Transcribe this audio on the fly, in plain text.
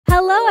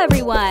Hello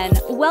everyone!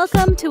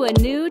 Welcome to a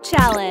new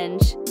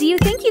challenge. Do you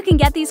think you can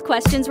get these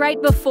questions right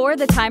before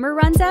the timer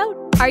runs out?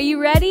 Are you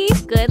ready?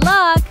 Good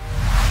luck!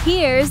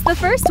 Here's the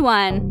first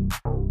one.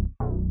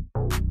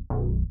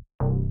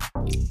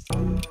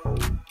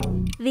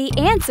 The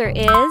answer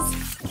is...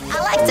 I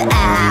like to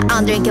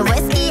I'm drinking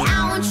whiskey,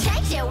 I won't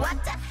change it,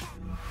 what the...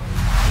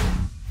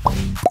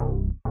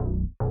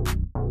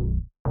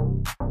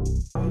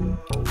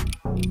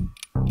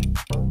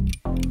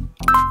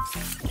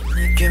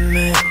 Give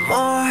me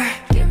more.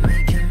 Give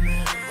me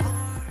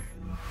more.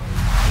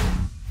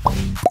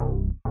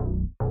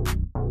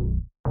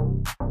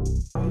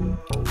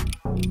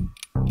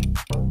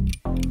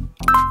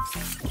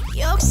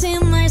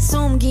 욕심을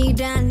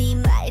숨기다니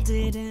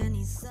말들은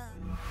있어.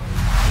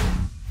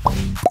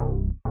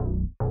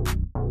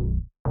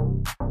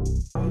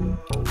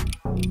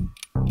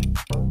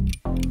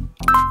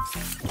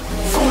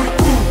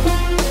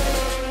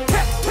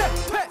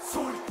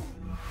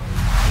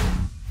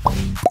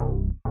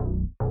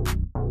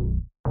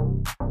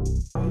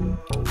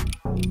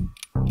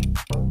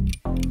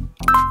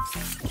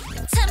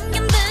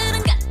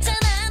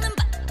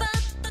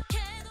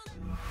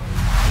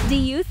 Do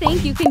you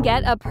think you can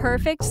get a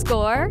perfect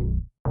score?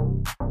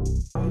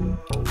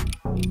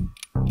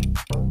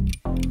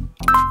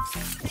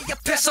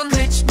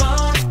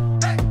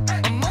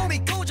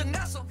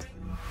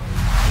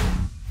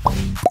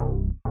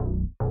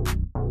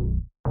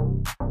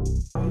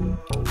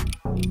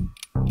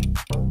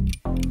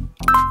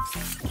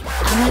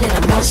 I'm a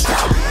little monster.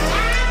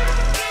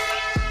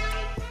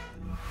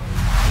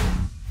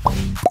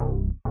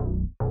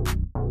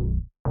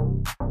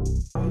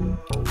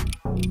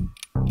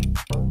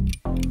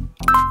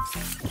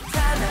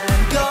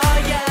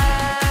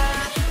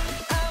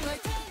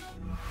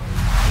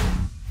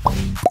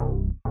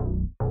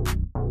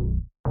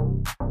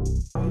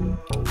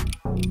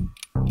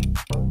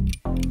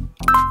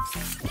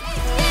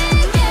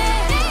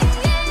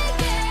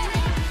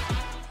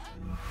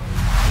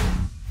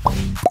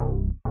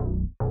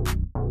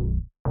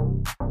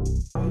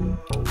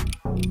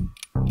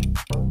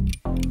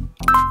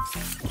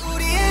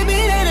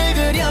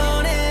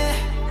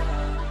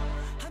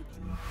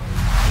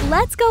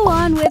 Let's go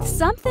on with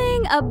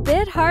something a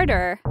bit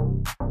harder.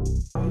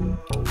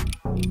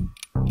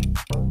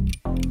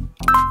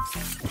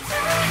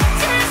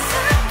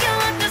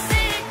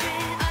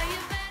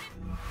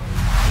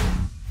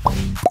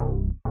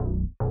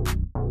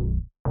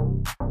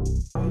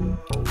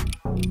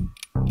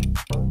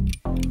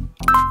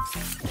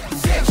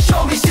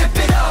 Show me, zip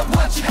it up,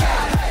 what you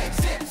have.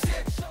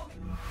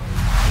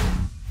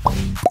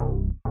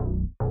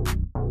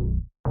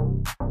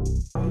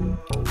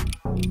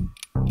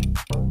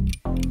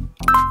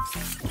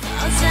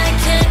 I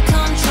can't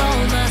control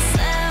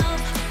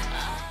myself.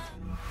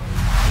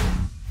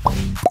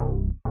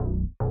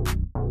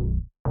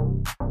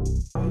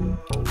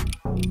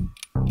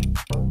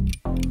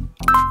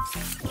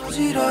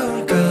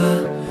 어지러울까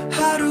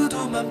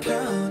하루도 맘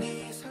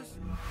편히 살 수...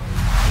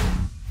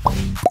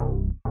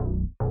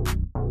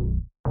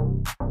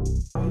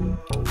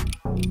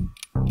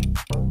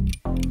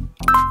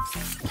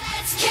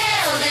 Let's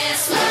kill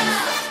this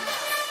love.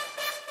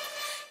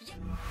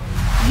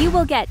 You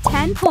will get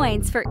 10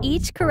 points for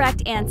each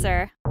correct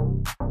answer.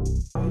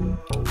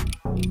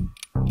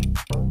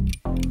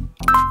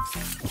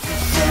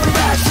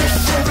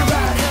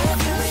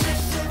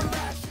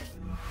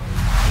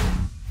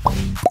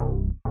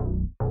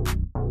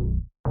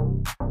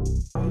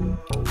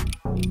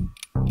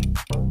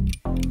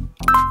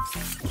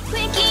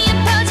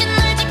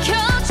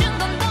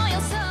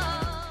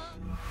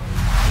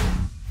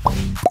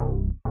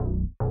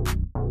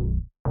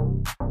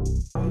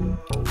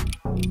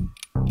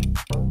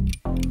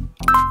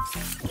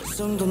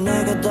 숨도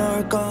내가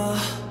덜까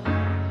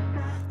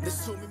내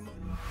숨이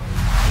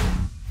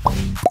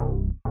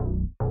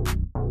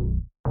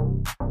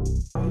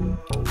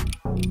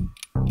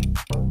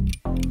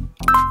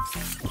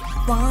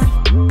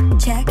One,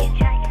 check it.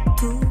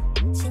 Two,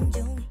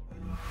 신중히.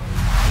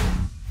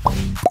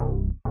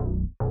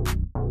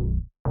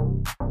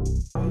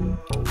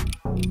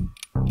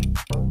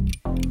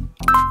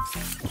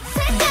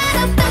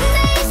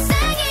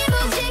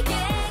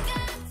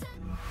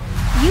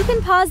 You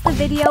can pause the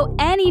video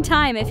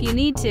anytime if you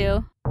need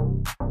to.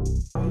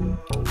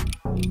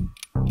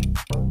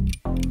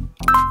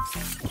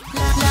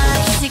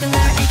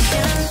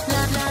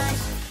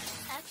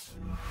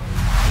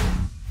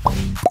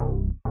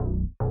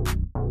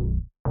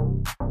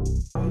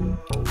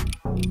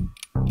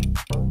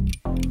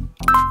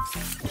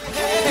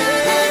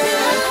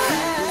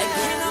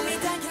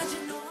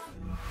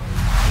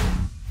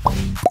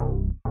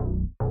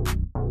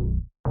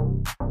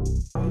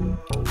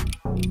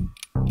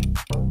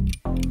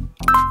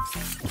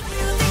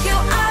 You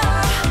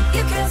are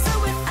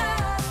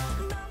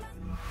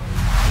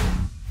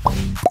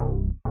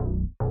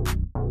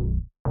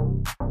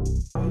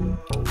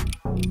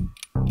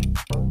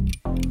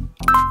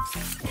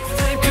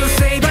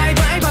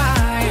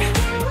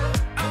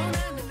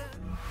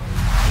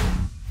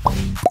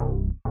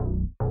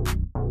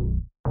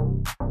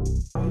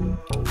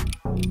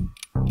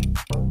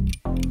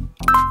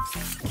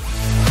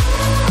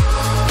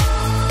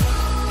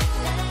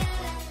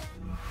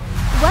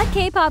What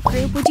K-pop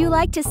group would you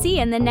like to see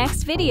in the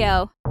next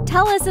video?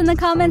 Tell us in the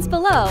comments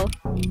below.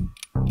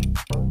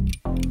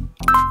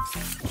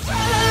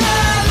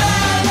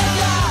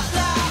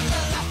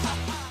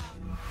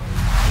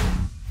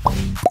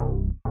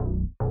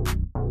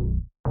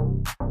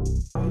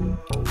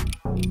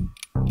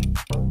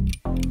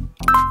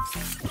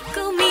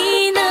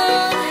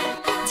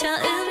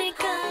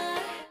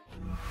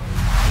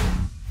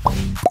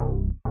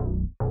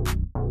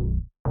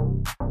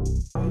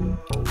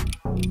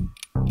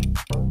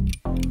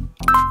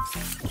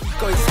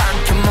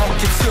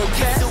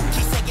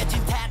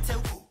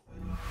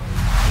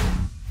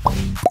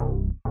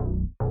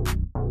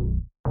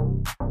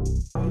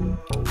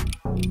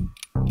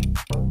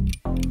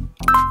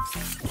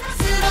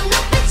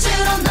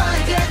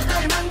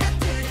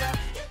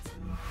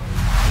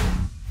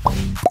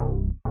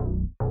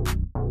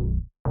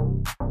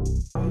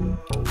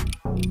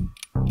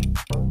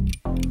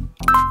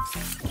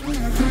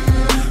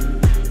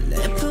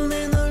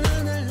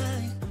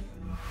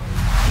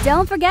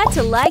 Don't forget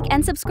to like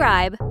and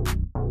subscribe.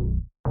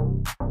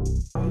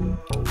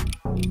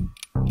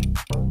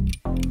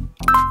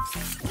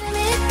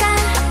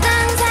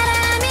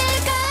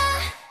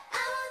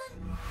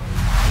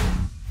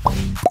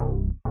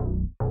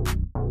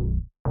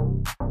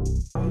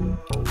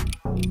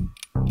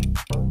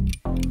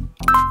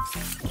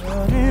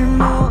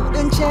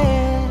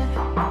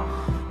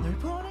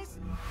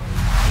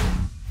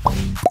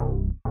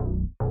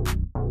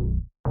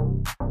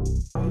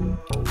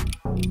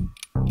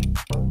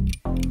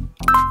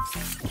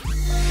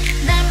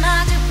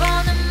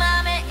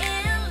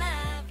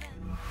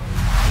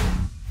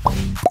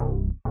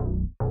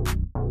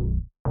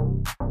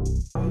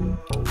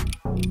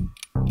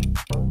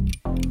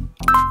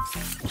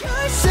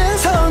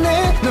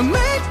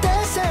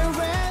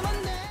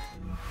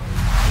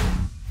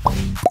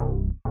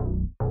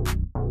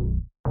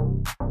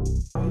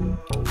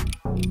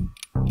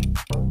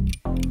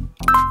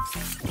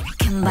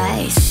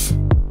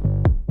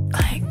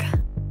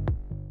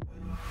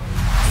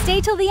 Stay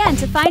till the end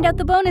to find out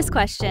the bonus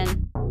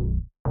question.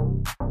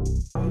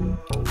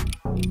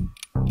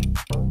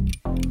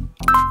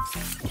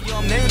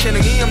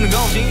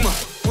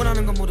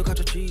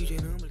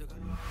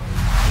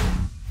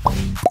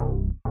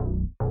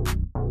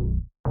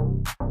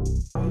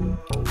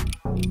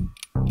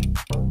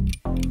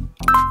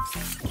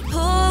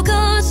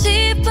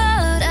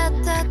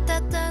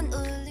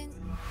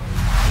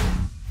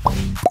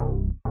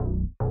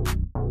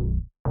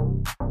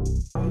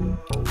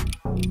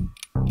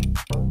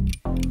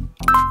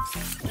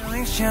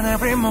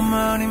 Every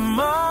moment in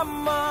my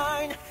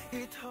mind,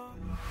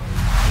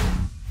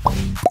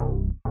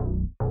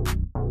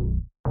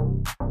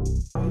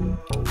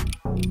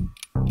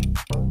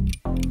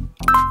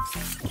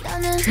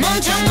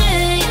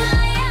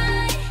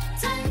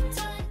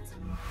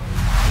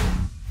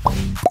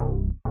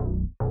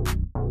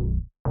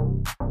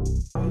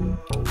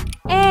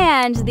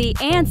 And the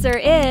answer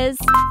is...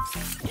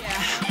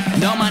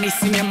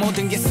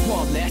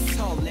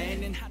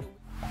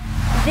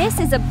 This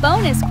is a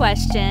bonus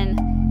question.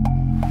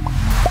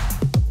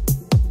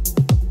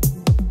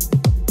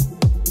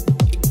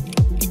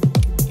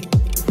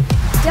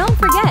 Don't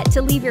forget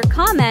to leave your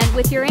comment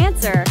with your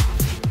answer.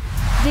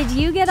 Did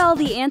you get all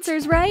the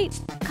answers right?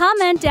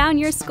 Comment down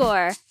your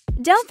score.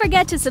 Don't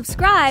forget to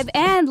subscribe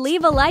and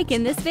leave a like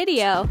in this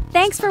video.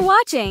 Thanks for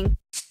watching!